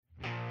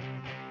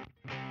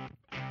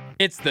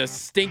It's the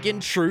Stinkin'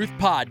 Truth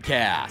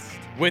Podcast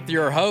with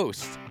your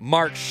host,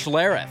 Mark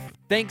Schlereth.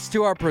 Thanks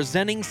to our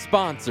presenting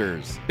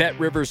sponsors, Bet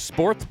Rivers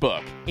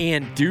Sportsbook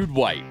and Dude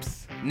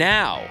Wipes.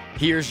 Now,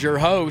 here's your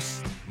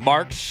host,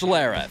 Mark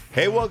Schlereth.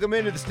 Hey, welcome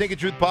into the Stinkin'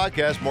 Truth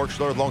Podcast. Mark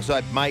Schlereth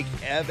alongside Mike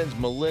Evans,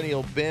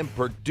 Millennial Ben,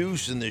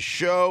 producing the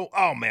show.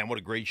 Oh, man, what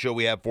a great show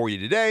we have for you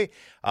today.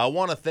 I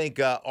want to thank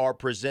our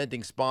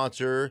presenting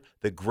sponsor,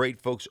 the great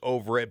folks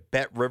over at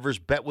Bet Rivers.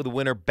 Bet with a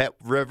winner, Bet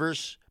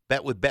Rivers.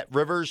 Bet with Bet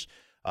Rivers.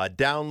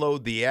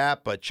 Download the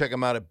app. Check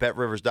them out at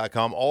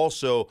betrivers.com.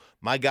 Also,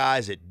 my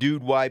guys at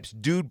Dude Wipes,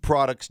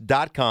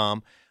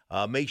 dudeproducts.com.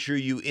 Make sure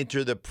you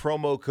enter the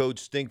promo code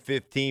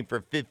STINK15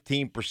 for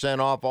 15%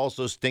 off.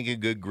 Also,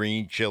 Stinking Good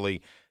Green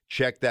Chili.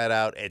 Check that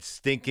out at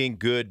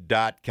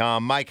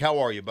stinkinggood.com. Mike, how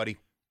are you, buddy?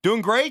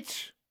 Doing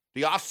great.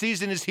 The off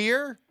season is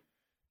here.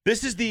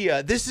 This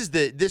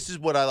is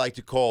what I like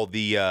to call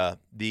the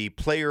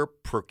player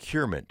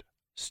procurement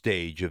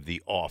stage of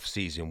the off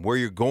season, where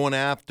you're going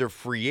after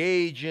free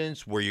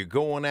agents, where you're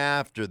going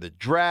after the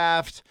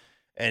draft.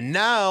 And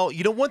now,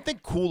 one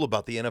thing cool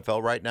about the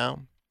NFL right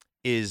now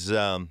is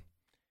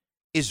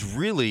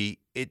really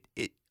it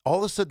all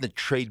of a sudden the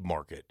trade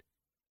market.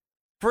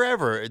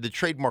 Forever, the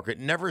trade market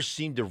never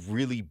seemed to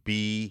really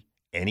be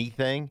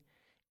anything.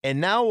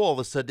 And now all of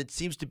a sudden it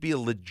seems to be a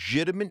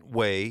legitimate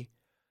way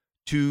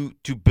to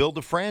build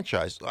a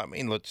franchise. I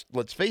mean,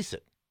 let's face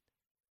it.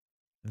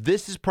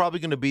 This is probably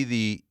going to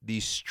be the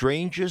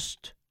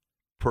strangest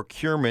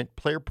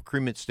player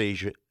procurement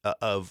stage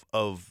of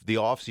the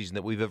offseason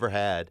that we've ever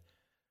had,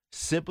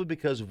 simply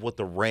because of what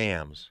the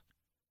Rams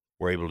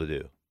were able to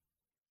do.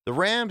 The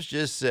Rams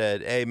just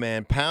said, hey,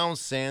 man, pound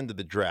sand to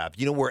the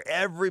draft. Where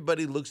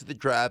everybody looks at the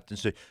draft and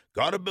say,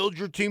 got to build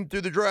your team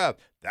through the draft.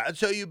 That's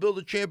how you build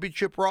a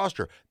championship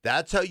roster.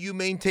 That's how you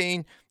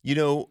maintain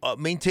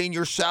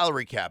your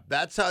salary cap.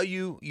 That's how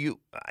you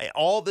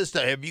all this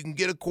stuff. If you can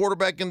get a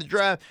quarterback in the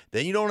draft,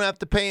 then you don't have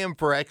to pay him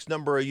for X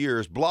number of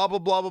years, blah, blah,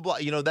 blah, blah,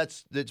 blah.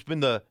 That's been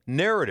the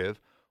narrative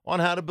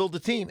on how to build a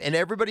team. And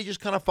everybody just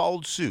kind of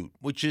followed suit,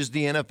 which is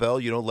the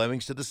NFL,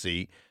 lemmings to the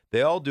seat.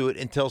 They all do it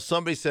until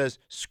somebody says,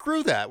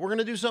 screw that. We're going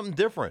to do something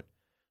different.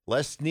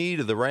 Les Snead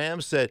of the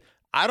Rams said,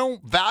 I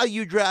don't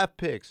value draft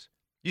picks.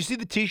 You see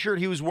the T-shirt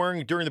he was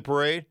wearing during the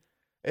parade?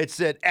 It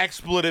said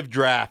expletive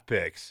draft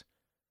picks.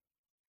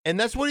 And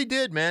that's what he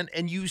did, man.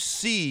 And you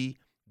see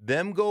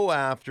them go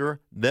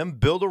after, them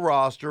build a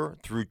roster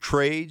through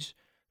trades,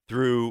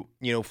 through,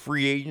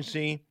 free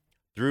agency,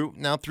 through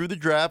the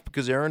draft,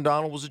 because Aaron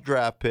Donald was a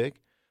draft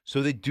pick.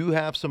 So they do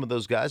have some of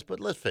those guys.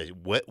 But let's face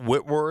it,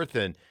 Whitworth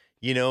and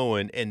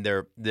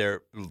their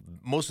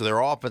most of their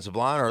offensive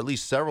line, or at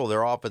least several of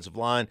their offensive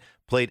line,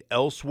 played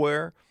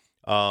elsewhere.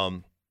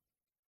 And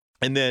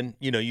then,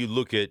 you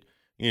look at,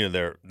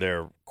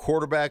 their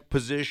quarterback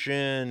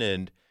position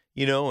and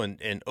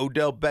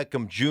Odell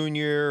Beckham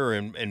Jr.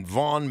 and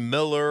Von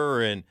Miller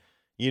and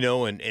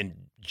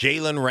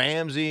Jalen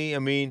Ramsey. I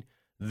mean,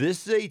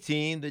 this is a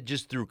team that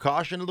just threw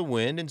caution to the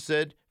wind and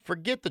said,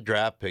 forget the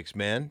draft picks,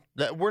 man.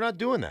 We're not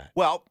doing that.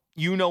 Well,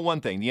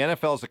 one thing, the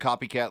NFL is a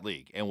copycat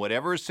league, and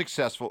whatever is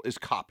successful is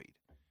copied,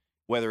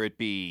 whether it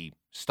be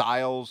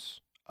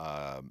styles,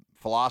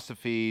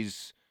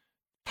 philosophies,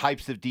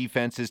 types of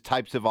defenses,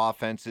 types of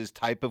offenses,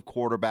 type of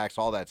quarterbacks,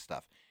 all that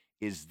stuff.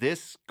 Is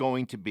this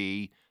going to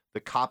be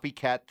the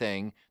copycat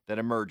thing that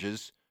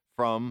emerges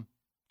from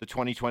the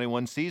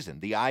 2021 season?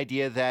 The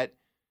idea that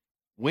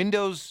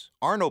windows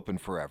aren't open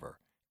forever,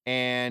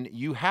 and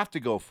you have to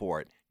go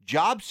for it.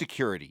 Job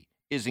security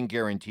isn't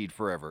guaranteed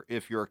forever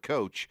if you're a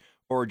coach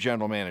or a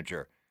general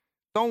manager.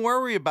 Don't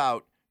worry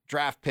about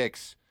draft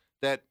picks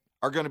that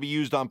are going to be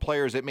used on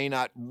players that may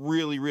not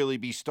really, really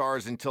be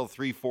stars until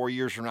 3-4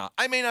 years from now.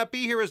 I may not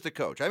be here as the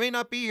coach. I may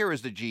not be here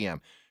as the GM.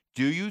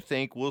 Do you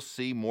think we'll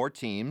see more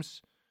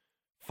teams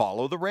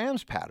follow the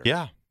Rams pattern?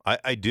 Yeah,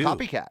 I do.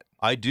 Copycat.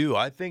 I do.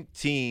 I think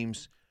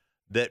teams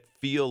that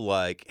feel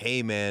like,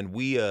 hey, man,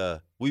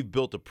 we've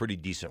built a pretty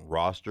decent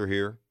roster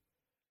here,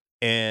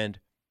 and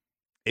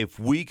if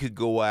we could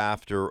go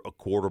after a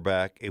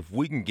quarterback, if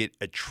we can get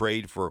a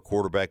trade for a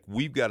quarterback,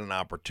 we've got an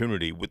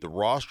opportunity with the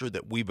roster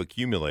that we've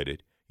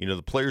accumulated,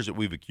 the players that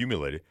we've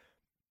accumulated,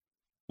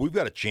 we've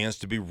got a chance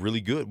to be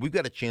really good. We've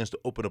got a chance to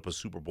open up a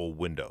Super Bowl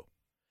window.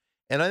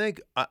 And I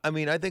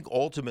think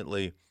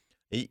ultimately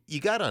you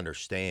got to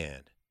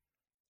understand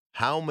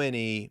how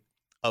many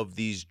of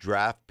these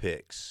draft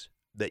picks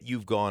that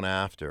you've gone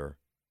after,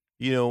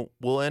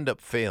 will end up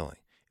failing.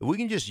 If we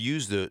can just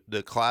use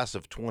the class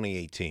of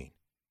 2018.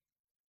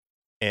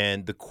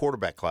 And the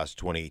quarterback class of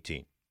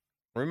 2018.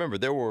 Remember,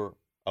 there were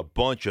a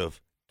bunch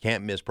of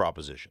can't-miss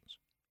propositions.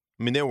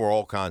 I mean, there were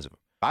all kinds of them.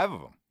 5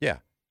 of them. Yeah.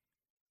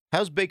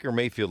 How's Baker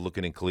Mayfield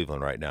looking in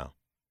Cleveland right now?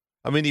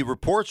 I mean, the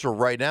reports are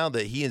right now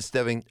that he and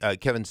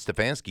Kevin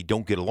Stefanski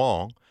don't get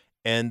along,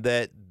 and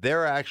that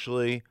they're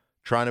actually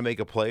trying to make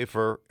a play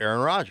for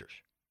Aaron Rodgers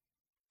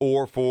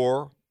or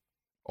for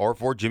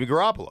Jimmy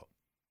Garoppolo.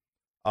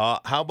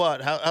 How's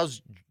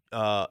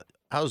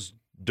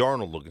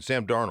Darnold looking?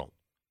 Sam Darnold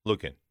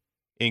looking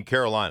in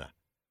Carolina?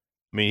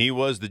 I mean, he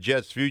was the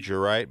Jets' future,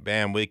 right?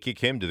 Bam, we kick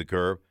him to the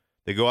curb.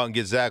 They go out and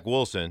get Zach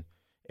Wilson.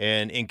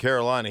 And in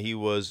Carolina,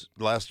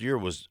 last year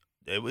was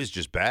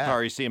just bad.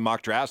 Are you seeing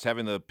mock drafts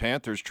having the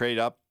Panthers trade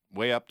up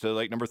way up to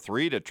like number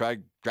 3 to try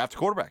draft a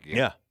quarterback again?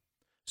 Yeah.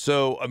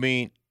 So, I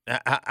mean,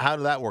 how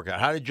did that work out?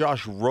 How did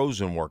Josh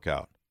Rosen work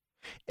out?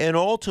 And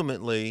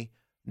ultimately,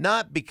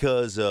 not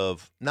because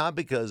of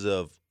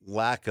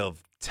lack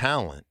of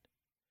talent,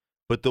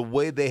 but the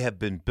way they have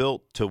been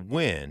built to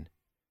win.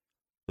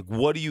 Like,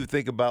 what do you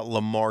think about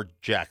Lamar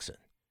Jackson?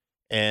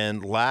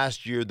 And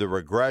last year, the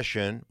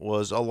regression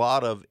was a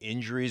lot of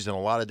injuries and a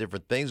lot of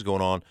different things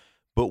going on,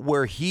 but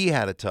where he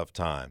had a tough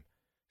time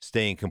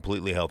staying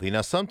completely healthy.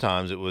 Now,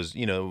 sometimes it was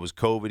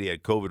COVID. He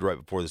had COVID right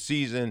before the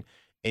season,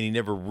 and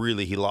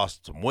he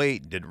lost some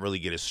weight, didn't really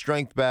get his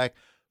strength back,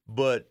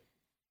 but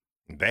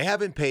they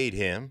haven't paid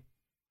him.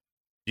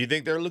 Do you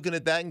think they're looking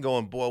at that and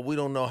going, boy, we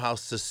don't know how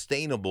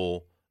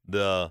sustainable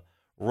the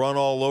run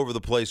all over the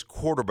place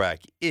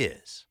quarterback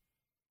is?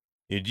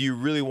 Do you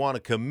really want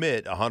to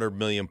commit $100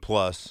 million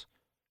plus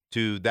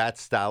to that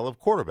style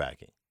of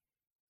quarterbacking?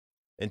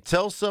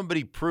 Until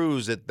somebody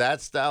proves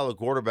that style of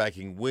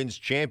quarterbacking wins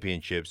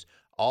championships,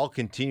 I'll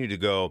continue to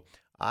go,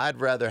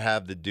 I'd rather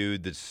have the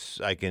dude that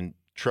I can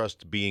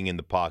trust being in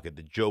the pocket,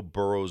 the Joe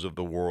Burrows of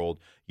the world,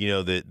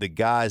 the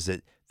guys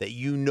that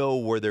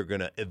where they're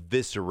going to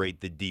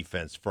eviscerate the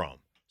defense from.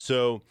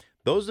 So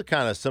those are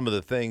kind of some of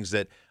the things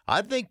that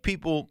I think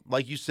people,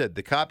 like you said,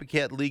 the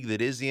copycat league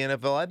that is the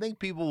NFL, I think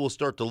people will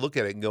start to look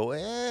at it and go,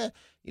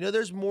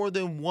 there's more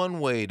than one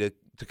way to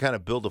kind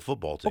of build a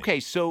football team. Okay,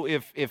 so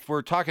if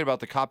we're talking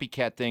about the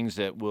copycat things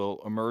that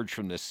will emerge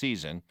from this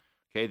season,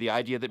 okay, the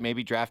idea that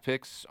maybe draft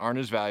picks aren't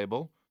as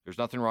valuable, there's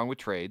nothing wrong with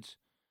trades.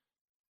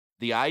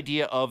 The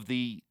idea of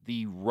the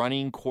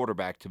running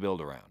quarterback to build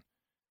around.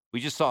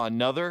 We just saw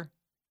another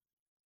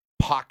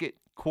pocket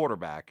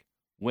quarterback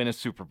win a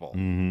Super Bowl.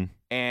 Mm-hmm.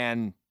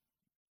 And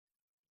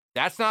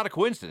that's not a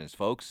coincidence,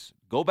 folks.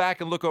 Go back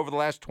and look over the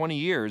last 20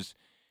 years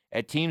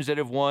at teams that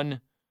have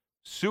won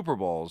Super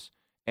Bowls,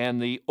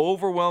 and the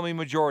overwhelming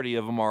majority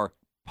of them are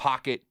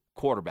pocket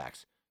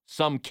quarterbacks.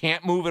 Some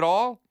can't move at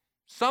all.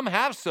 Some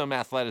have some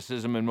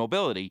athleticism and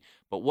mobility,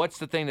 but what's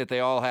the thing that they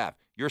all have?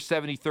 Your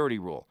 70-30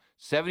 rule.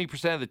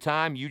 70% of the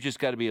time, you just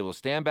got to be able to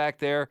stand back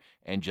there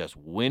and just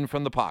win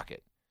from the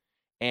pocket.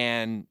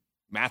 And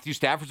Matthew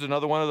Stafford's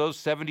another one of those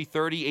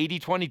 70-30,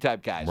 80-20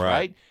 type guys,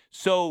 right?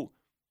 So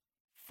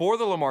for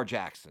the Lamar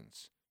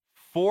Jacksons,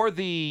 for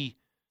the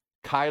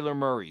Kyler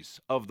Murrays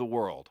of the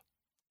world,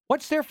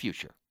 what's their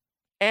future?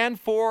 And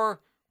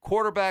for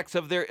quarterbacks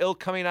of their ilk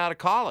coming out of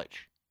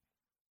college,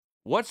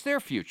 what's their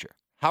future?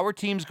 How are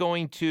teams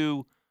going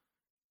to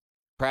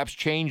perhaps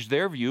change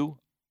their view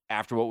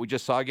after what we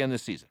just saw again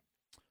this season?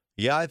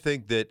 Yeah, I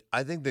think that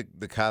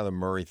the Kyler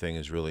Murray thing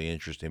is really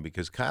interesting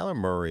because Kyler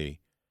Murray,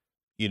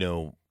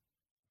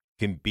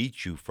 can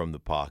beat you from the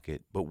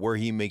pocket, but where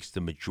he makes the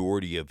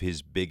majority of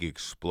his big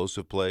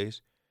explosive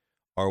plays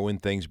are when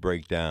things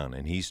break down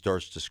and he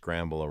starts to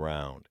scramble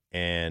around.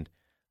 And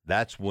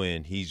that's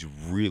when he's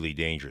really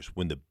dangerous,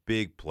 when the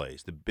big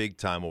plays, the big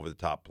time over the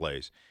top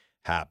plays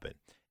happen.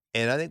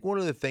 And I think one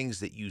of the things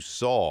that you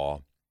saw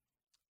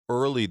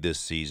early this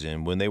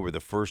season when they were the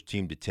first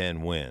team to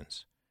 10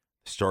 wins,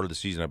 started the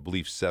season, I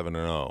believe,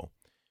 7-0.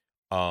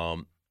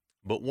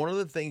 But one of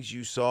the things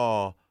you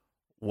saw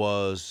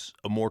was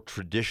a more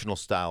traditional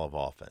style of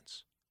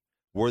offense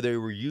where they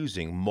were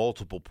using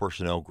multiple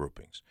personnel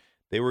groupings.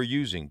 They were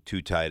using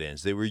 2 tight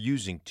ends. They were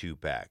using 2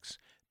 backs.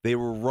 They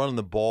were running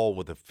the ball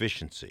with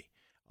efficiency.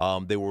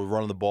 They were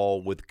running the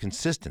ball with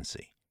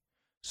consistency.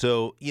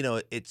 So,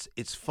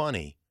 it's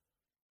funny.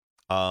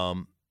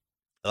 Go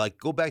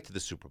back to the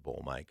Super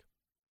Bowl, Mike.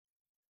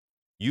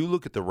 You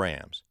look at the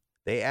Rams.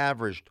 They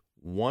averaged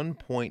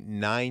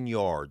 1.9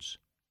 yards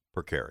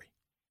per carry.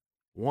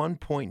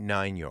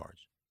 1.9 yards.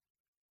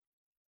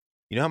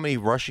 You know how many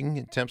rushing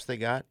attempts they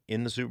got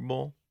in the Super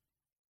Bowl?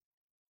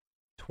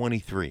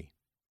 23.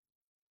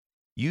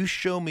 You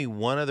show me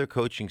one other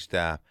coaching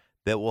staff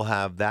that will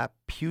have that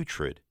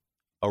putrid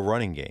a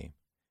running game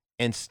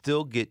and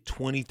still get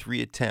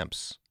 23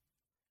 attempts.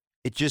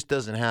 It just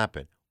doesn't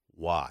happen.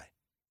 Why?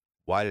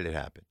 Why did it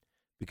happen?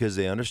 Because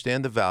they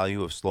understand the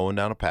value of slowing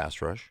down a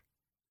pass rush.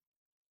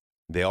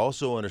 They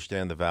also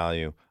understand the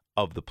value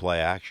of the play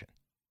action.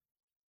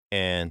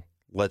 And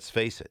let's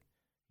face it,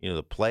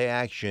 the play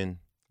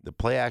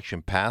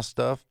action pass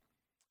stuff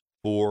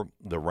for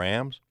the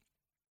Rams,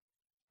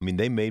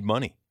 they made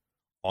money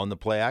on the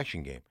play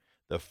action game.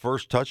 The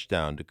first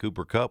touchdown to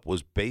Cooper Kupp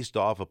was based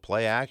off of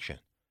play action.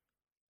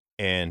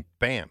 And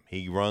bam,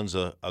 he runs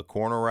a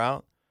corner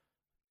route.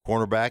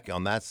 Cornerback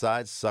on that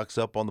side sucks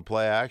up on the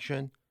play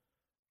action,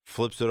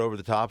 flips it over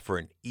the top for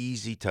an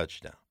easy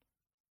touchdown.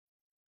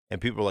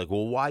 And people are like,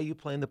 well, why are you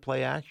playing the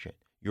play action?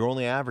 You're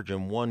only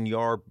averaging 1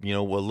 yard, a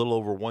little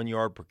over 1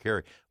 yard per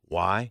carry.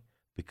 Why?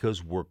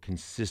 Because we're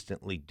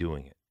consistently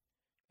doing it.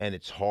 And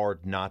it's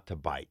hard not to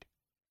bite.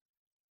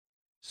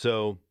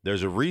 So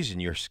there's a reason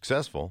you're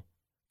successful,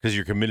 because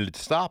you're committed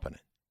to stopping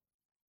it.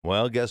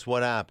 Well, guess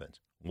what happens?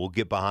 We'll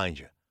get behind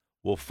you.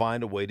 will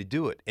find a way to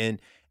do it. And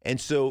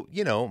so,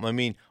 I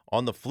mean,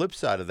 on the flip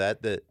side of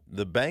that, the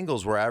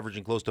Bengals were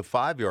averaging close to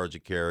 5 yards a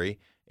carry,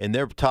 and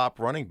their top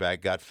running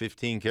back got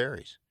 15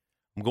 carries.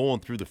 I'm going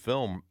through the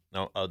film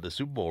of the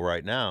Super Bowl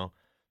right now,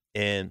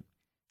 and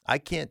I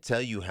can't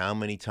tell you how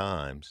many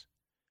times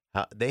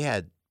they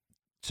had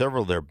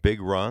several of their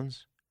big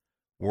runs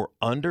were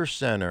under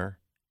center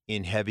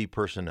in heavy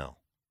personnel.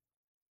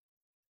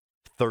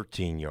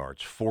 13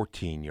 yards,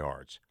 14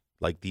 yards,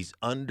 like these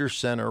under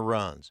center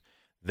runs.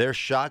 Their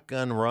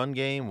shotgun run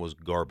game was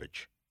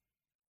garbage.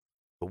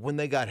 But when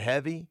they got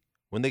heavy,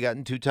 when they got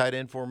in two tight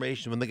end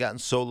formation, when they got in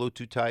solo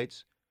two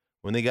tights,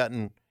 when they got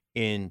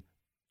in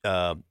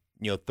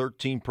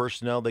 13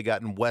 personnel, they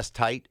got in West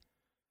tight.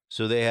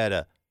 So they had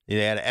an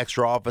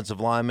extra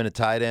offensive lineman, a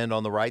tight end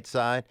on the right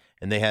side,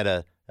 and they had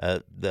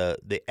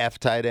the F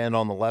tight end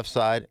on the left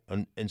side,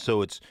 and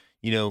so it's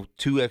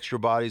two extra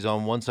bodies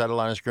on one side of the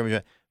line of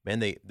scrimmage. Man,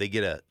 they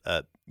get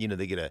a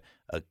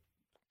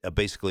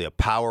basically a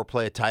power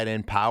play, a tight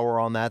end power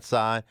on that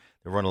side.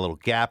 They run a little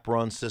gap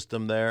run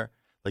system there.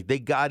 Like, they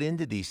got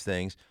into these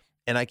things,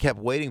 and I kept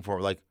waiting for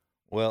them. Like,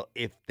 well,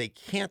 if they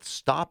can't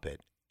stop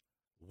it,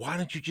 why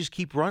don't you just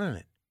keep running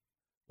it?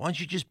 Why don't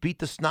you just beat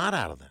the snot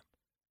out of them?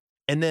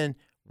 And then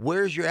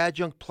where's your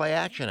adjunct play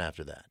action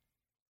after that?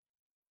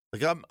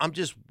 Like,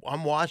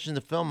 I'm watching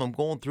the film. I'm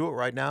going through it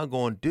right now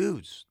going,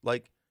 dudes,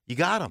 like, you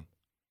got them.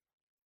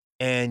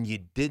 And you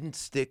didn't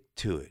stick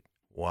to it.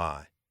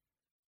 Why?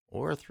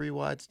 We're a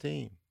three-wides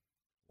team.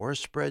 We're a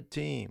spread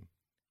team.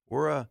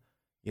 We're a,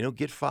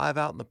 get five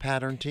out in the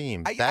pattern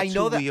team. That's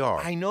who we are.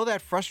 I know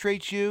that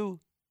frustrates you,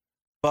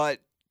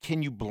 but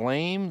can you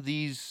blame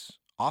these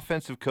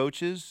offensive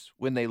coaches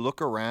when they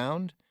look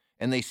around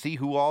and they see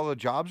who all the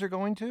jobs are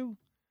going to?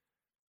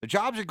 The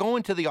jobs are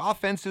going to the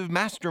offensive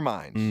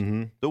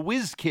masterminds, the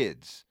whiz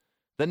kids,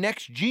 the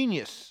next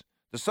genius,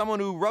 the someone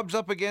who rubs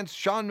up against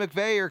Sean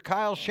McVay or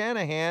Kyle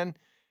Shanahan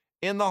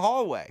in the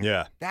hallway.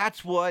 Yeah.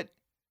 That's what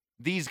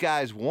these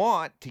guys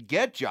want to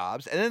get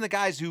jobs. And then the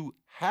guys who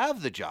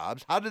have the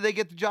jobs, how do they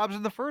get the jobs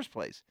in the first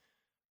place?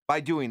 By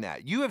doing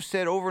that. You have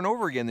said over and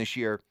over again this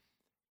year,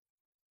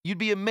 you'd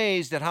be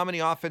amazed at how many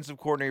offensive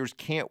coordinators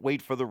can't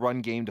wait for the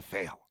run game to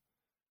fail.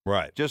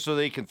 Right. Just so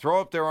they can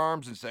throw up their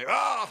arms and say,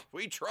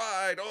 we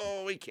tried.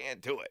 Oh, we can't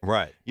do it.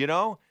 Right.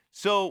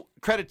 So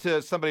credit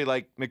to somebody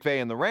like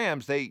McVay and the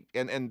Rams.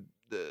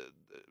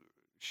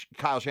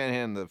 Kyle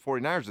Shanahan and the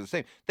 49ers are the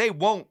same. They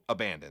won't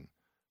abandon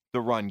the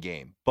run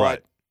game.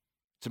 But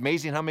It's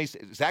amazing how many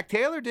Zach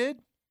Taylor did.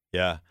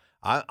 Yeah.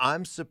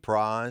 I'm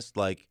surprised,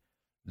 like,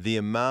 the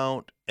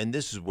amount, and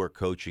this is where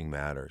coaching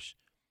matters.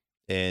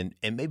 And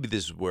maybe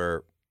this is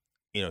where,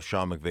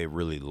 Sean McVay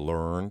really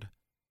learned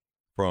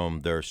from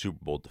their Super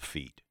Bowl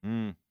defeat.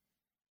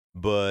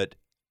 But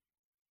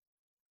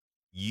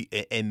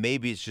and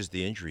maybe it's just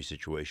the injury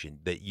situation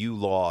that you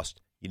lost.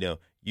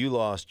 You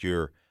lost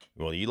your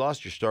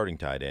starting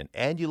tight end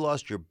and you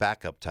lost your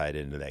backup tight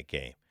end in that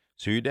game.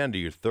 So you're down to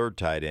your third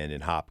tight end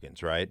in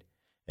Hopkins, right?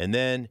 And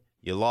then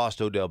you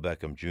lost Odell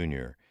Beckham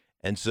Jr.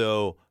 And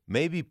so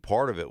maybe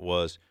part of it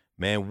was,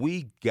 man,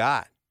 we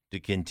got to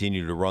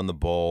continue to run the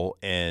ball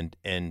and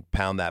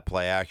pound that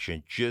play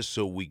action just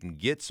so we can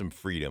get some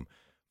freedom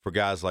for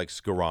guys like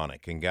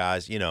Skoranek and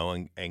guys,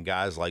 and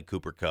guys like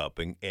Cooper Kupp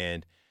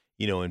and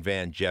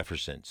Van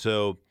Jefferson.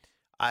 So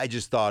I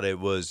just thought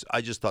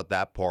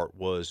that part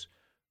was,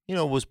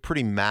 was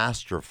pretty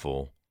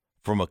masterful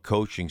from a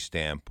coaching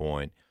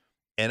standpoint.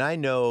 And I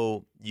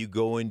know you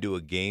go into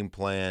a game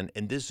plan,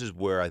 and this is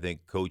where I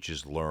think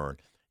coaches learn.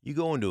 You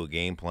go into a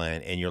game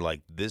plan and you're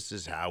like, this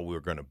is how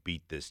we're going to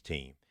beat this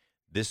team.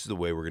 This is the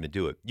way we're going to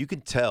do it. You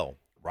can tell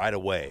right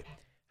away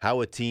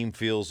how a team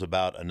feels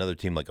about another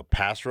team, like a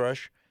pass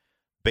rush,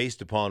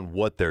 based upon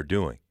what they're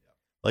doing.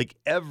 Like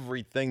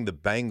everything the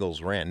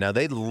Bengals ran. Now,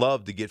 they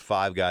love to get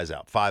five guys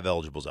out, five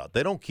eligibles out.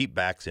 They don't keep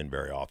backs in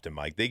very often,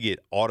 Mike. They get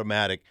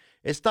automatic.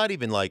 It's not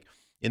even like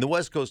in the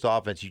West Coast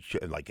offense, you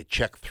like a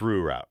check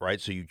through route,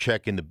 right? So you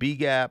check in the B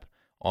gap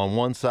on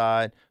one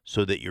side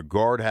so that your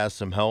guard has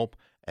some help,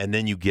 and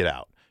then you get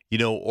out,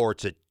 or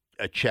it's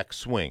a check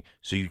swing.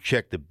 So you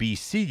check the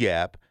BC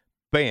gap,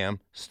 bam,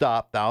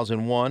 stop,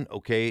 1,001,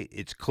 okay,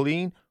 it's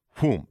clean,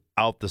 boom,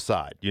 out the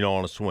side,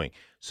 on a swing.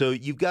 So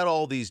you've got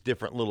all these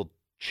different little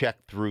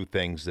check-through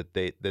things that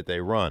they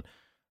run.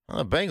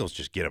 Well, the Bengals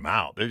just get them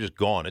out. They're just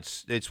gone.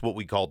 It's what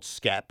we called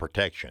scat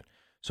protection.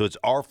 So it's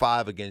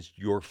R5 against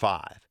your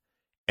 5.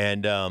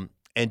 And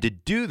to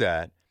do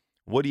that,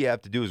 what do you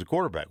have to do as a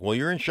quarterback? Well,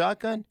 you're in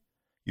shotgun.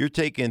 You're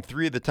taking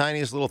three of the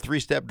tiniest little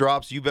three-step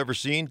drops you've ever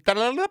seen.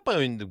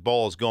 And the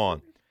ball is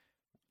gone.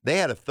 They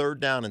had a 3rd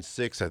down and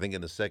 6, I think,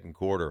 in the second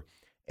quarter.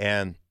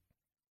 And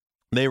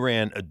they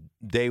ran a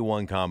day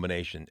one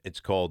combination. It's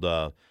called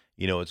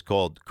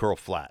curl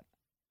flat.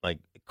 Like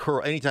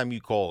curl. Anytime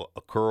you call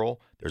a curl,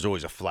 there's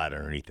always a flat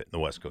underneath it in the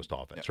West Coast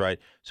offense, right?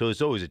 So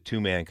it's always a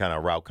 2-man kind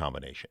of route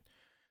combination.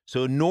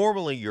 So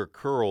normally your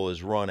curl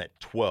is run at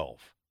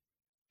 12.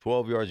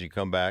 12 yards, you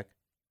come back.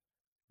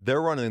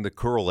 They're running the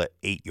curl at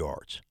 8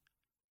 yards.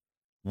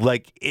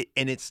 Like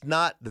and it's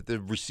not that the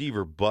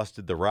receiver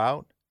busted the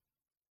route,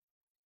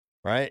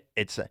 right?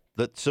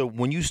 So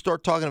when you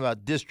start talking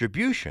about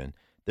distribution,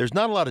 there's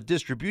not a lot of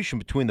distribution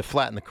between the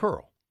flat and the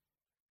curl,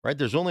 right?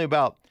 There's only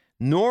about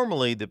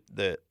normally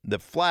the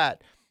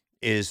flat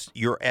is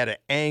you're at an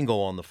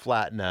angle on the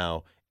flat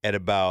now at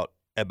about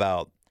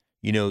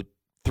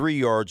 3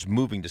 yards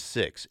moving to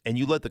 6, and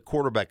you let the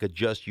quarterback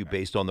adjust you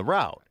based on the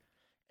route.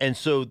 And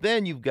so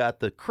then you've got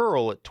the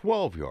curl at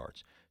 12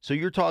 yards. So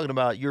you're talking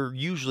about you're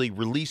usually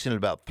releasing at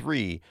about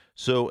 3.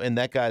 So and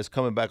that guy's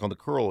coming back on the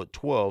curl at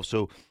 12.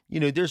 So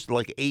there's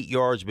like 8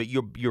 yards, but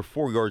you're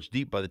 4 yards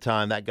deep by the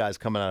time that guy's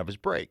coming out of his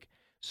break.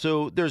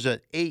 So there's an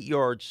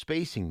 8-yard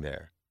spacing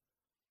there.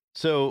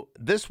 So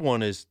this one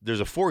there's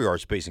a 4-yard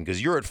spacing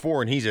because you're at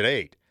 4 and he's at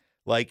 8.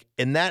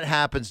 And that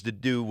happens to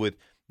do with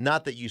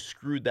not that you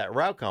screwed that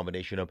route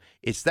combination up.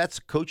 That's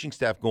coaching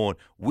staff going,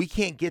 we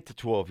can't get to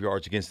 12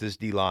 yards against this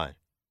D line,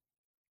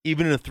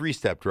 even in a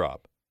 3-step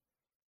drop.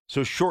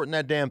 So shorten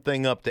that damn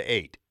thing up to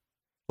 8.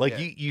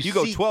 You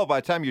go 12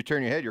 by the time you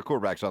turn your head, your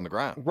quarterback's on the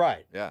ground.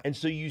 Right. Yeah. And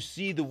so you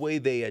see the way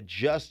they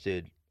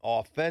adjusted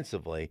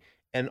offensively,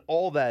 and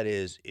all that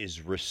is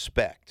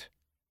respect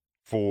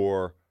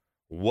for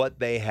what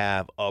they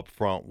have up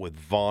front with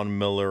Von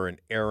Miller and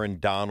Aaron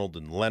Donald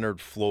and Leonard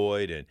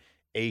Floyd and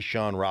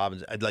A'Shawn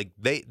Robinson.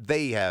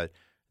 They had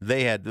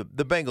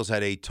the Bengals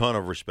had a ton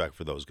of respect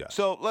for those guys.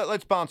 So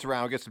let's bounce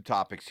around. We'll get some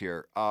topics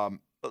here.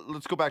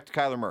 Let's go back to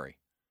Kyler Murray.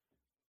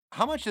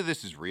 How much of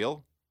this is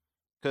real?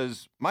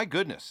 Because my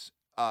goodness,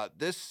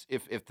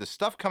 if the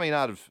stuff coming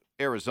out of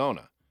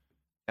Arizona,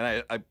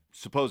 and I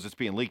suppose it's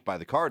being leaked by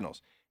the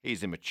Cardinals,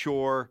 he's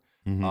immature.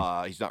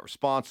 Mm-hmm. He's not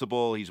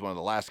responsible. He's one of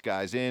the last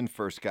guys in,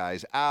 first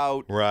guys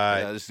out.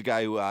 Right. This is the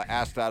guy who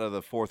asked out of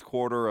the fourth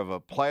quarter of a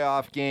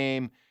playoff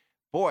game.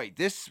 Boy,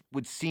 this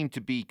would seem to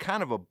be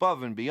kind of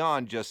above and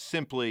beyond just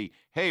simply,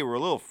 hey, we're a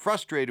little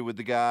frustrated with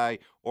the guy,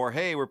 or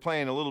hey, we're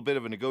playing a little bit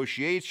of a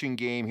negotiation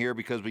game here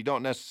because we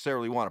don't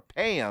necessarily want to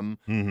pay him.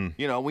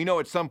 Mm-hmm. We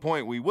know at some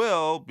point we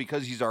will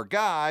because he's our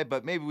guy,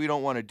 but maybe we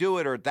don't want to do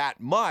it or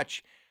that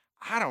much.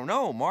 I don't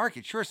know, Mark.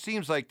 It sure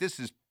seems like this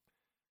is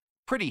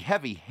pretty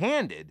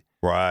heavy-handed.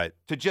 Right.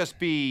 To just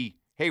be,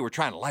 hey, we're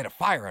trying to light a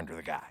fire under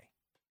the guy.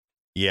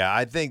 Yeah,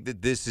 I think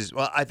that this is,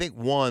 well, I think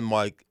one,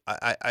 Mike,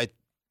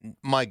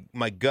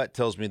 my gut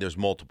tells me there's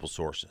multiple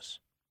sources.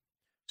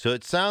 So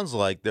it sounds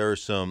like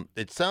there's some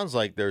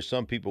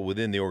people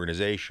within the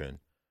organization,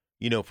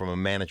 from a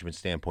management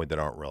standpoint that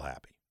aren't real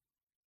happy.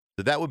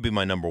 So that would be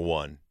my number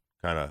one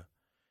kind of.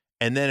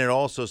 And then it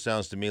also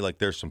sounds to me like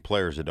there's some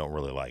players that don't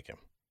really like him.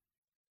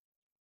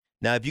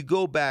 Now, if you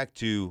go back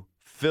to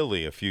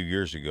Philly a few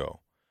years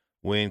ago,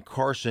 when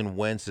Carson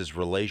Wentz's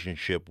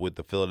relationship with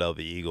the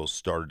Philadelphia Eagles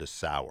started to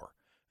sour,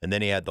 and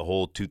then he had the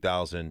whole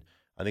 2000,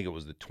 I think it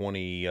was the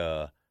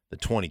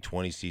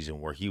 2020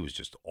 season where he was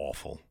just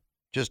awful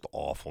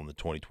in the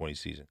 2020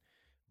 season.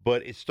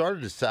 But it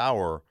started to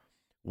sour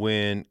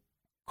when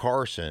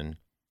Carson,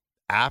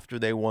 after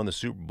they won the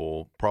Super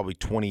Bowl, probably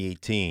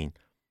 2018,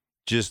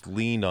 just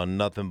leaned on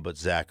nothing but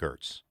Zach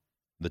Ertz,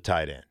 the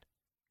tight end.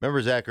 Remember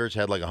Zach Ertz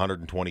had like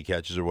 120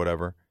 catches or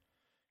whatever?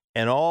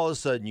 And all of a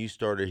sudden you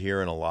started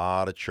hearing a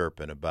lot of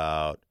chirping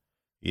about,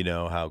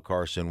 how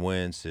Carson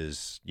Wentz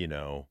is,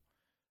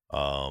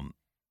 I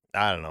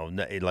don't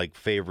know, like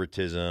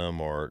favoritism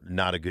or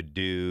not a good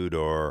dude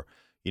or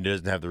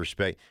doesn't have the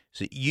respect.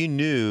 So you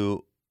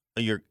knew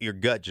your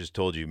gut just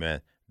told you,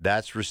 man,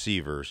 that's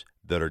receivers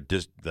that are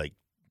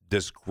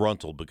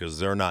disgruntled because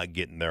they're not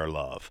getting their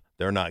love.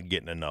 They're not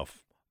getting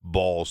enough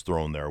balls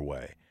thrown their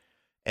way.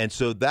 And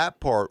so that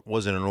part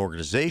wasn't an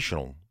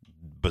organizational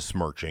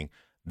besmirching.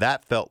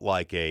 That felt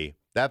like a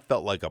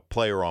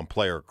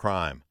player-on-player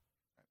crime.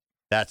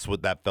 That's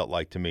what that felt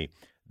like to me.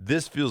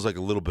 This feels like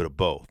a little bit of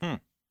both.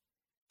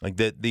 Like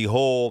the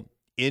whole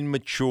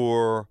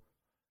immature,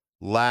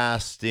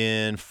 last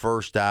in,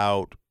 first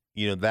out,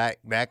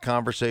 that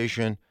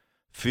conversation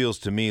feels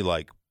to me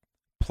like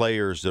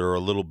players that are a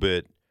little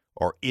bit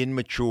or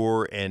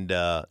immature and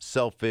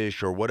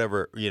selfish or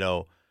whatever,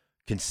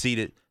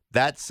 conceited.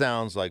 That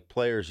sounds like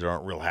players that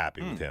aren't real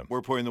happy with him.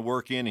 We're putting the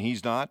work in and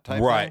he's not,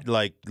 type right? thing?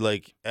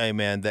 Like, hey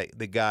man,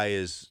 the guy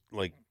is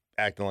like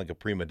acting like a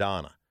prima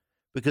donna.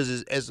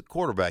 Because as a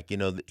quarterback,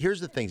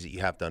 here's the things that you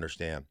have to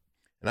understand.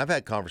 And I've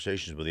had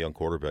conversations with young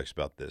quarterbacks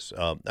about this.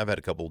 I've had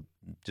a couple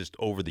just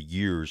over the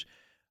years,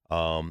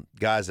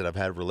 guys that I've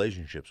had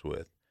relationships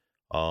with,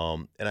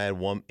 and I had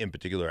one in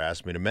particular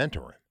ask me to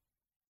mentor him.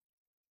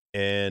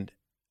 And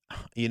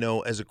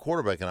as a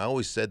quarterback, and I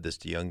always said this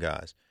to young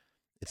guys.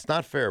 It's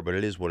not fair, but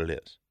it is what it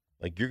is.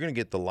 Like, you're going to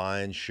get the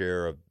lion's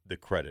share of the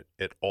credit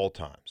at all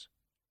times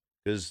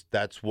because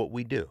that's what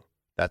we do.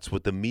 That's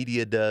what the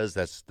media does.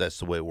 That's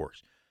the way it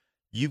works.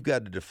 You've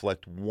got to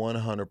deflect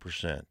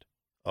 100%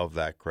 of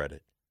that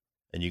credit,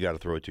 and you got to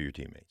throw it to your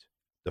teammates.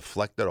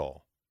 Deflect it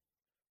all.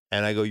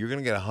 And I go, you're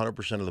going to get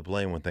 100% of the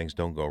blame when things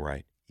don't go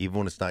right, even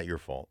when it's not your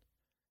fault,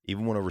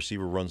 even when a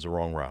receiver runs the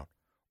wrong route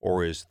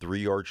or is 3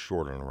 yards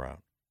short on a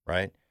route,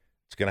 right?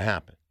 It's going to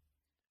happen.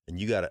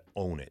 And you got to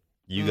own it.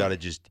 You got to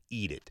just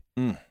eat it.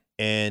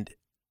 And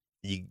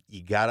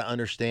you got to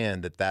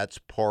understand that that's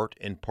part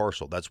and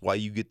parcel. That's why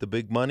you get the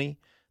big money.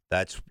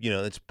 That's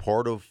it's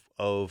part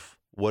of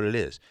what it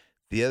is.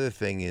 The other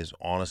thing is,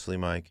 honestly,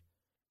 Mike,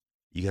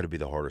 you got to be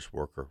the hardest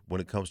worker.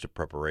 When it comes to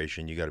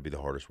preparation, you got to be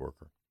the hardest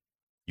worker.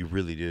 You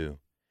really do.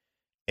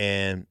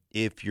 And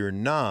if you're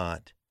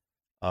not,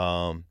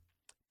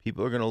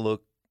 people are going to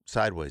look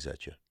sideways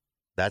at you.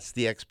 That's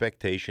the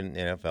expectation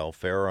in NFL,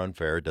 fair or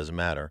unfair, it doesn't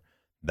matter.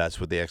 That's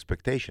what the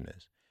expectation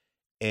is.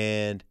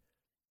 And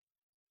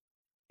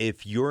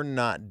if you're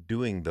not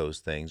doing those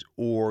things,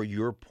 or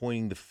you're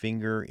pointing the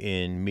finger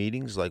in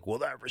meetings like, well,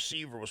 that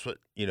receiver was what,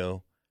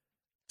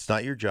 it's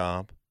not your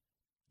job.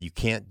 You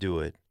can't do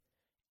it.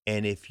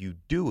 And if you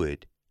do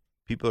it,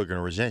 people are going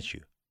to resent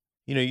you.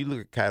 You look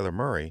at Kyler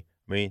Murray.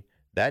 I mean,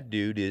 that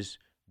dude is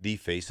the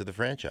face of the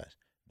franchise.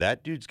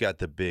 That dude's got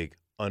the big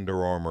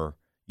Under Armour.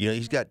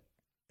 He's got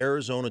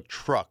Arizona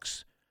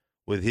trucks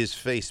with his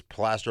face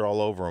plastered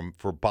all over him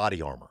for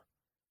body armor.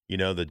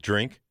 The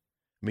drink.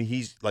 I mean,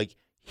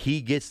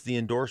 he gets the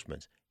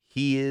endorsements.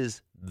 He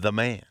is the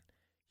man.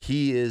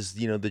 He is,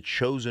 the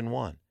chosen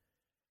one.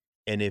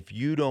 And if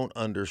you don't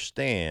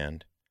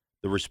understand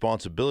the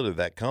responsibility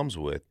that comes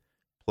with,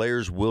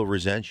 players will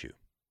resent you.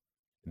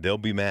 They'll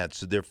be mad.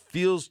 So there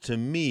feels to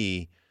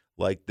me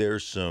like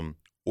there's some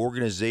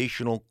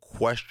organizational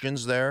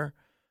questions there,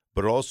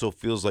 but it also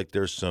feels like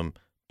there's some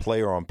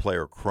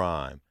player-on-player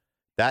crime.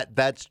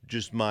 That's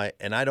just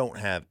and I don't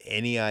have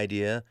any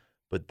idea,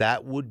 but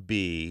that would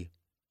be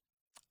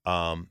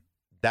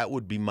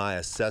my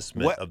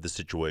assessment of the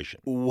situation.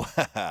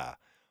 Wow.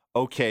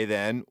 Okay,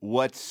 then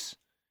what's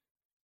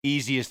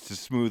easiest to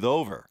smooth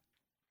over?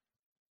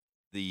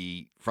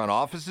 The front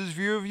office's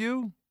view of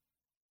you,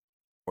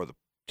 or the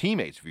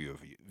teammates' view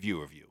of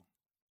you?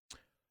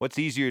 What's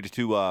easier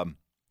to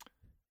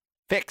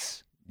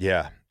fix?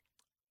 Yeah.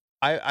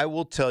 I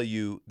will tell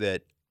you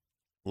that,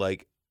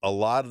 like, a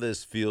lot of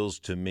this feels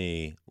to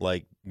me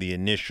like the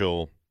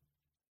initial,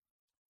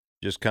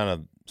 just kind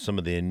of some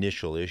of the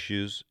initial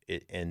issues,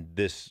 and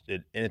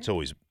it's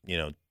always,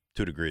 to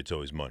a degree, it's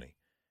always money.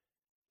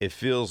 It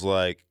feels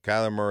like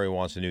Kyler Murray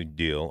wants a new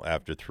deal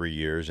after 3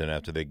 years and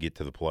after they get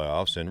to the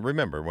playoffs. And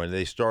remember, when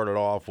they started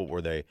off, what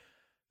were they?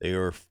 They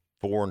were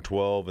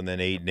 4-12 and then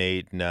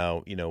 8-8.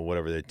 Now,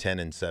 whatever, they're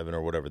 10-7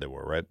 or whatever they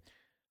were, right?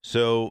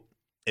 So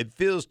it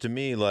feels to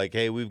me like,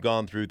 hey, we've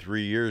gone through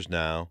 3 years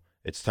now.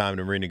 It's time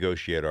to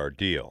renegotiate our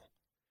deal.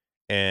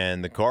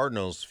 And the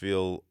Cardinals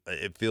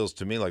it feels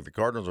to me like the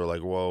Cardinals are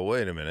like, well,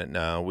 wait a minute.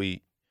 Now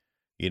we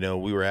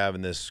were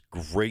having this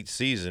great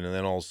season, and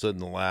then all of a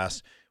sudden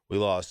we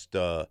lost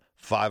 5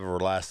 of our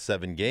last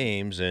 7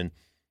 games, and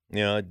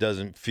it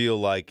doesn't feel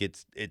like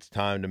it's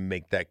time to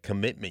make that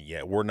commitment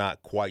yet. We're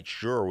not quite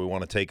sure. We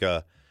want to take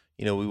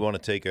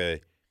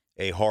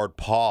a hard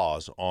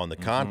pause on the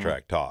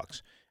contract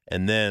talks,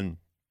 and then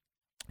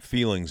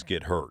feelings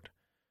get hurt.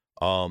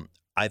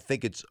 I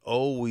think it's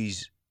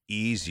always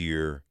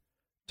easier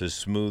to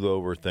smooth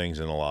over things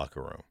in the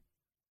locker room,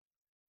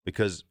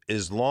 because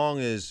as long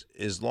as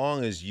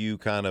you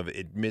kind of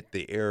admit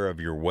the error of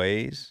your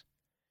ways,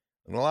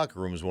 and the locker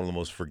room is one of the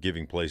most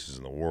forgiving places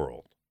in the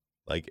world.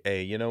 Like,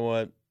 hey, you know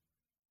what?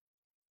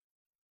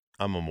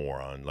 I'm a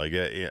moron. Like,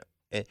 yeah,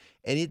 and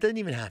it doesn't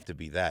even have to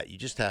be that. You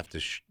just have to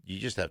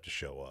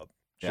show up.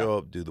 Show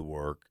up, do the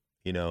work.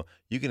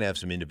 You can have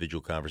some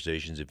individual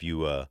conversations if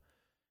you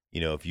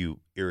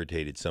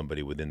irritated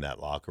somebody within that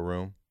locker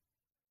room.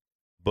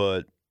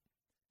 But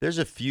there's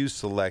a few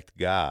select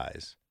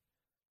guys,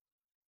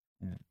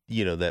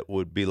 that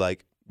would be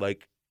like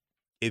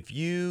if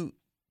you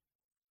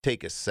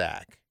take a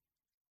sack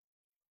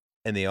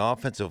and the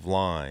offensive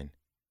line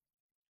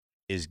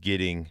is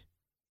getting,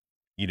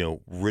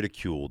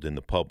 ridiculed in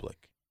the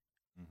public,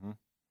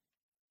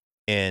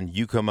 and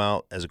you come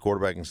out as a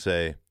quarterback and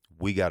say,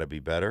 we got to be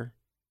better,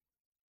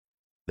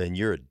 then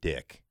you're a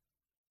dick.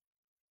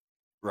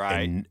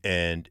 Right.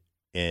 And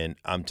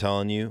I'm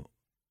telling you,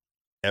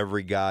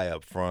 every guy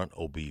up front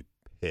will be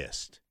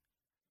pissed.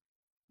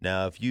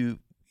 Now, if you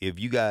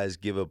guys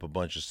give up a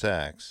bunch of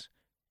sacks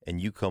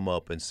and you come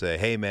up and say,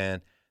 hey,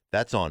 man,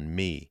 that's on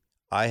me.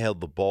 I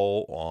held the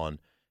ball on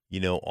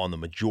the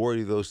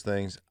majority of those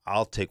things.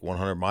 I'll take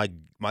 100.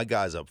 My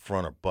guys up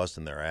front are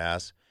busting their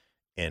ass,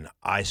 and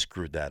I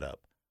screwed that up.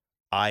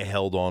 I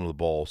held on to the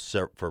ball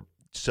for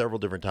several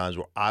different times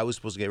where I was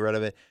supposed to get rid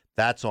of it.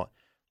 That's on.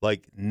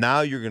 Like,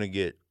 now you're going to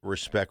get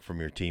respect from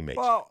your teammates.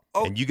 Well,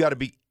 and you got to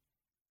be.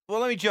 Well,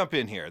 let me jump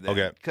in here then.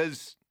 Okay.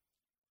 Because,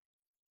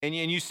 and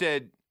you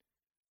said,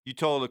 you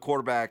told the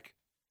quarterback,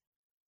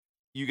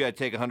 you got to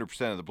take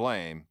 100% of the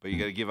blame, but you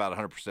got to give out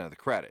 100% of the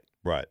credit.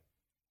 Right.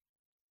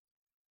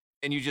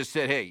 And you just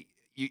said, hey,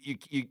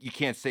 you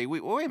can't say,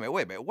 wait a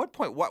minute. At what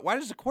point? Why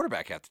does the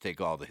quarterback have to take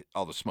all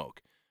the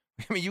smoke?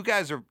 I mean, you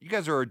guys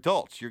are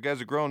adults. You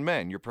guys are grown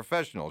men. You're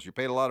professionals. You're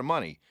paid a lot of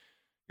money.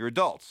 You're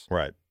adults.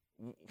 Right.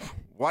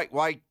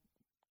 Why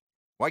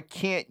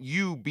can't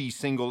you be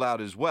singled out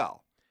as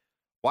well?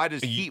 Why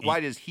does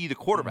he the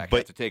quarterback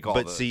have to take all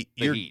the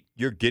heat?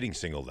 You're getting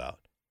singled out.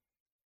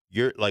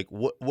 You're like,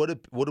 what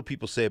do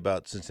people say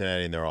about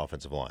Cincinnati and their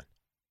offensive line?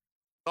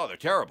 Oh, they're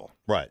terrible.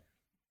 Right.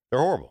 They're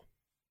horrible.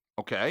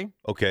 Okay.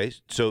 Okay.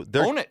 So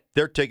Own it.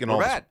 they're taking We're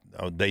all bad. this.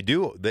 Oh, they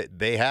do.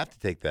 They have to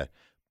take that.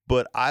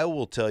 But I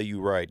will tell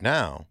you right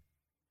now,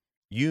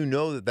 you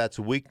know that that's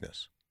a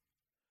weakness.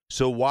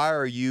 So why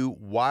are you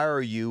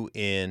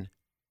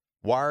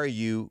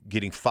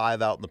getting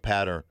 5 out in the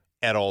pattern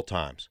at all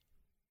times?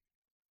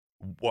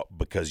 What?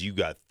 Because you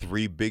got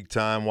 3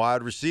 big-time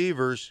wide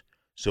receivers,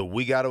 so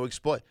we got to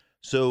exploit.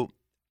 So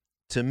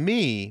to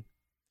me,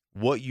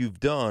 what you've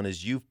done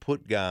is you've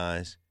put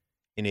guys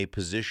in a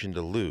position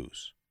to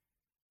lose.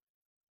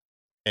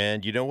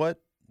 And you know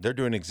what? They're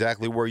doing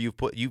exactly where you've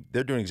put you.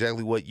 They're doing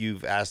exactly what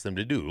you've asked them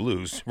to do,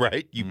 lose,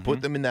 right? You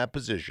put them in that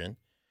position.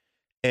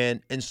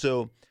 And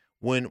so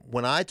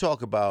when I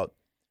talk about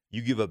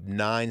you give up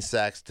 9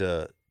 sacks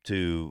to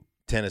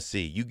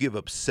Tennessee, you give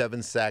up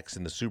 7 sacks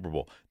in the Super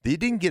Bowl. They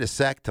didn't get a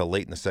sack till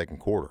late in the second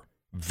quarter,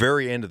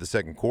 very end of the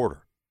second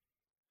quarter.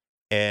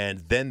 And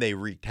then they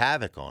wreaked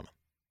havoc on them.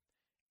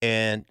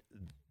 And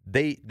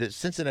the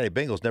Cincinnati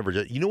Bengals never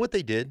did. You know what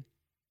they did?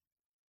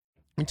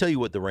 Let me tell you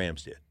what the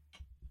Rams did.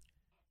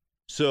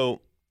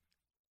 So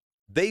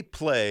they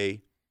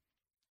play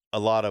a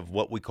lot of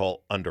what we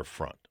call under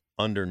front,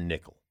 under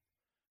nickel.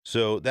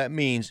 So that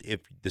means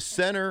if the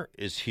center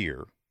is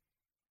here,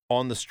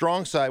 on the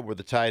strong side where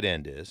the tight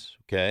end is,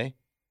 okay?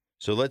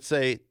 So let's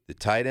say the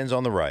tight end's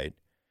on the right.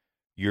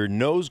 Your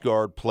nose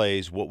guard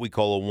plays what we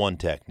call a 1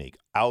 technique,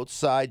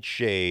 outside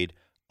shade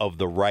of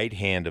the right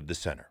hand of the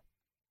center,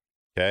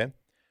 okay?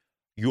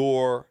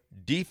 Your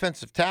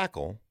defensive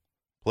tackle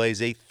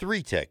plays a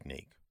 3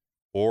 technique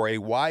or a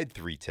wide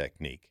 3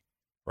 technique,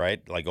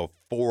 right? Like a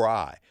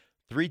 4-eye.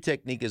 3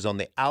 technique is on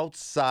the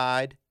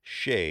outside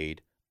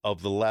shade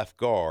of the left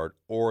guard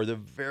or the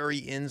very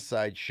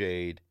inside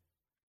shade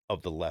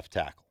of the left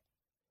tackle.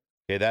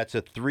 Okay, that's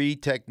a 3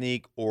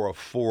 technique or a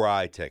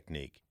 4-eye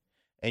technique.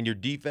 And your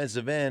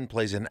defensive end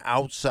plays an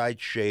outside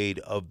shade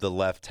of the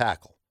left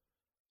tackle,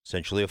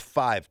 essentially a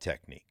 5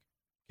 technique.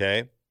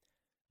 Okay,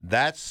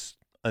 that's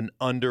an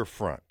under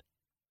front.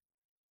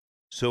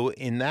 So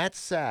in that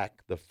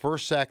sack, the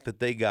first sack that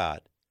they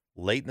got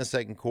late in the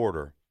second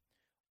quarter,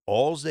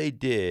 all they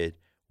did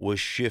was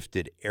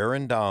shifted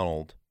Aaron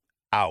Donald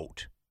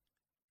out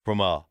from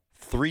a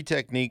 3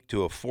 technique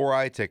to a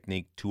 4-eye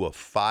technique to a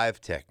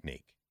 5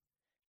 technique.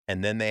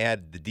 And then they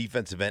had the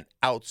defensive end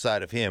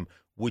outside of him,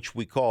 which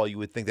you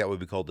would think that would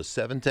be called a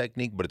 7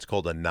 technique, but it's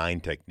called a 9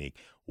 technique.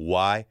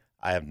 Why?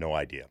 I have no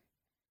idea.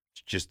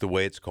 It's just the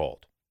way it's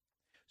called.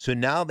 So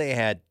now they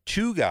had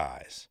 2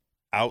 guys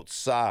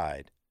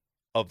outside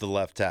of the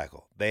left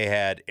tackle. They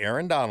had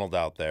Aaron Donald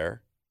out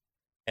there,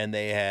 and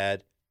they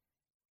had,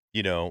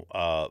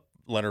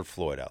 Leonard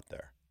Floyd out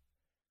there.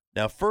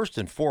 Now, first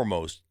and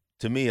foremost,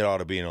 to me, it ought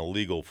to be an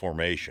illegal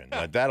formation.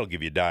 Like, that'll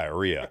give you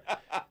diarrhea.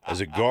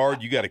 As a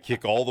guard, you got to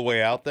kick all the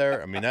way out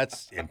there. I mean,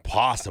 that's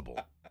impossible.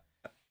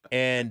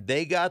 And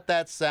they got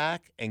that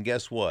sack, and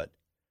guess what?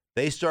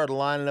 They started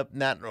lining up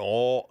that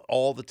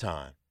all the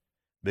time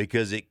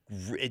because it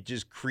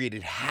just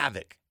created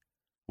havoc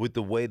with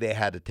the way they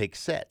had to take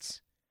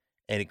sets.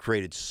 And it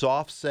created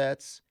soft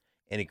sets,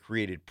 and it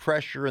created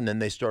pressure, and then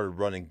they started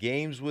running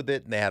games with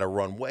it, and they had to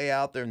run way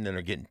out there, and then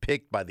they're getting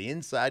picked by the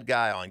inside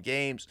guy on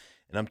games.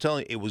 And I'm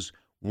telling you, it was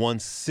one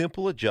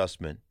simple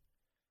adjustment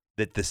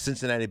that the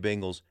Cincinnati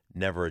Bengals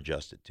never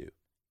adjusted to.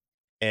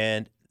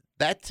 And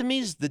that, to me,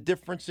 is the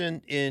difference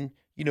in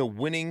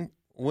winning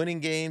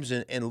games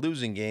and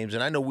losing games.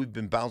 And I know we've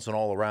been bouncing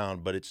all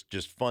around, but it's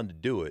just fun to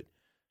do it.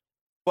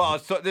 Well,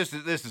 so this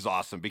is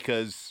awesome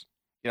because,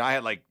 I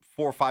had like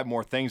 4 or 5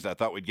 more things that I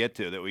thought we'd get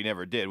to that we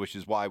never did, which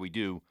is why we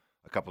do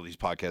a couple of these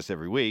podcasts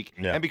every week.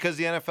 Yeah. And because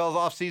the NFL's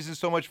offseason is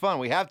so much fun,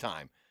 we have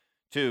time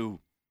to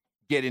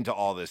get into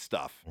all this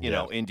stuff,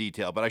 in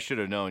detail. But I should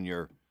have known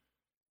your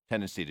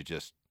tendency to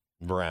just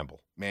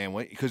ramble. Man,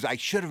 because I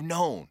should have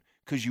known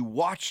because you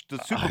watched the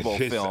Super Bowl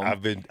film.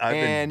 I've been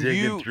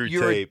digging through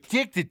you're tape.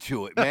 Addicted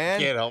to it, man.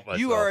 I can't help myself.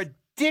 You are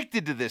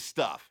addicted to this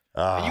stuff.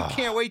 And you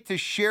can't wait to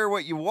share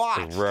what you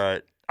watch.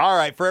 Right. All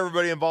right, for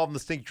everybody involved in the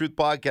Stinky Truth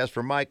podcast,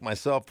 for Mike,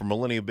 myself, for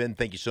Millennium Ben,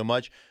 thank you so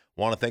much.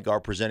 Want to thank our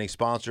presenting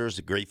sponsors,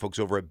 the great folks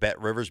over at Bet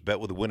Rivers. Bet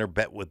with a winner,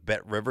 bet with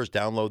Bet Rivers.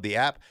 Download the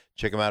app.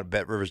 Check them out at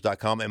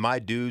betrivers.com. And my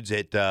dudes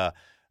at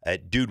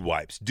Dude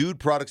Wipes.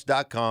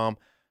 Dudeproducts.com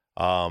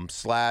or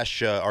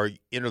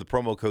enter the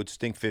promo code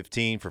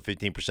STINK15 for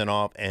 15%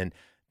 off. And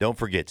don't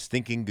forget,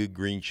 Stinking Good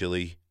Green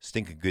Chili,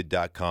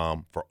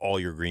 stinkinggood.com for all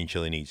your green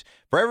chili needs.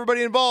 For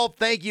everybody involved,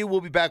 thank you.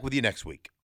 We'll be back with you next week.